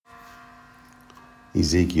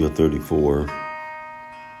Ezekiel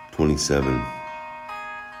 34:27.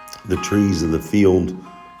 The trees of the field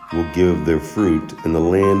will give their fruit, and the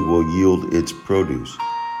land will yield its produce.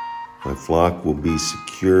 My flock will be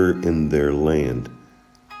secure in their land.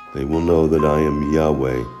 They will know that I am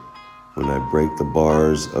Yahweh when I break the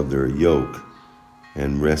bars of their yoke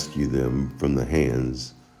and rescue them from the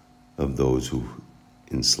hands of those who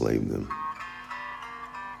enslave them.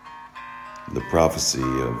 The prophecy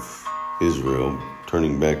of Israel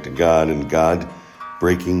turning back to God and God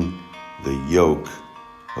breaking the yoke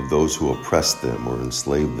of those who oppress them or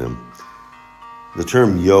enslave them. The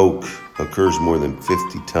term yoke occurs more than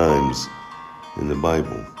 50 times in the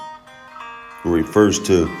Bible. It refers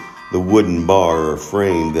to the wooden bar or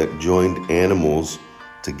frame that joined animals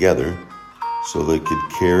together so they could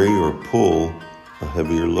carry or pull a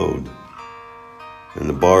heavier load. And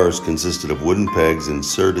the bars consisted of wooden pegs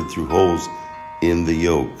inserted through holes in the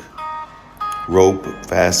yoke. Rope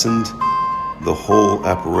fastened the whole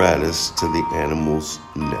apparatus to the animal's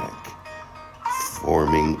neck,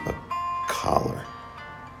 forming a collar.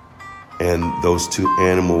 And those two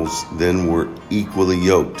animals then were equally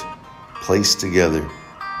yoked, placed together.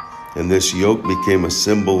 And this yoke became a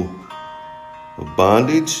symbol of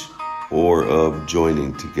bondage or of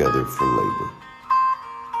joining together for labor.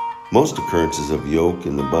 Most occurrences of yoke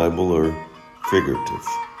in the Bible are figurative.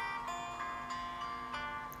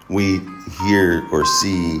 We hear or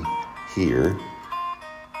see here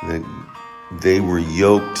that they were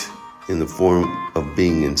yoked in the form of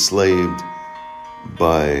being enslaved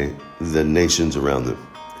by the nations around them.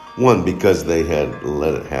 One, because they had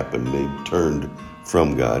let it happen. They turned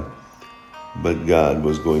from God. But God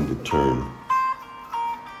was going to turn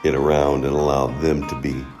it around and allow them to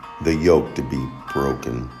be, the yoke to be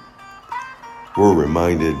broken. We're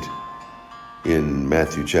reminded in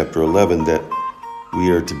Matthew chapter 11 that we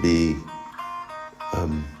are to be,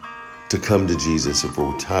 to come to Jesus if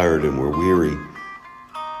we're tired and we're weary.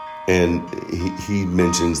 And he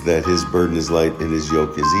mentions that his burden is light and his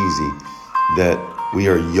yoke is easy, that we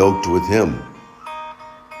are yoked with him,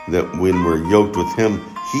 that when we're yoked with him,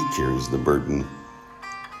 he carries the burden.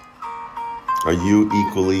 Are you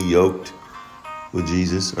equally yoked with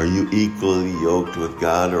Jesus? Are you equally yoked with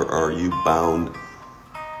God, or are you bound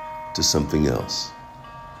to something else?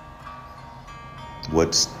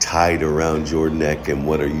 What's tied around your neck and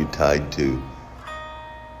what are you tied to?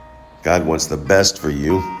 God wants the best for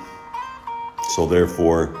you, so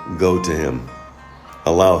therefore go to him.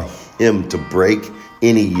 Allow him to break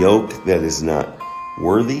any yoke that is not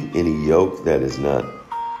worthy, any yoke that is not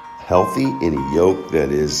healthy, any yoke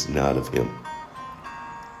that is not of him.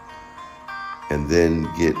 And then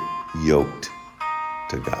get yoked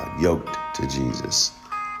to God, yoked to Jesus.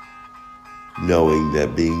 Knowing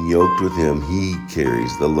that being yoked with him, he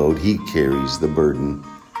carries the load, he carries the burden.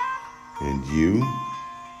 And you,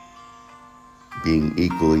 being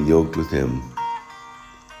equally yoked with him,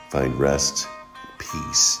 find rest,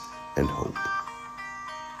 peace, and hope.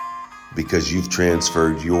 Because you've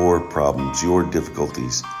transferred your problems, your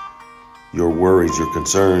difficulties, your worries, your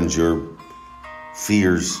concerns, your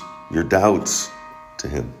fears, your doubts to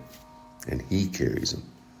him. And he carries them,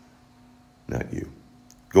 not you.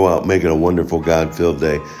 Go out, make it a wonderful God-filled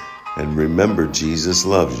day. And remember, Jesus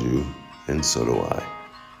loves you, and so do I.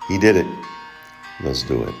 He did it. Let's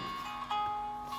do it.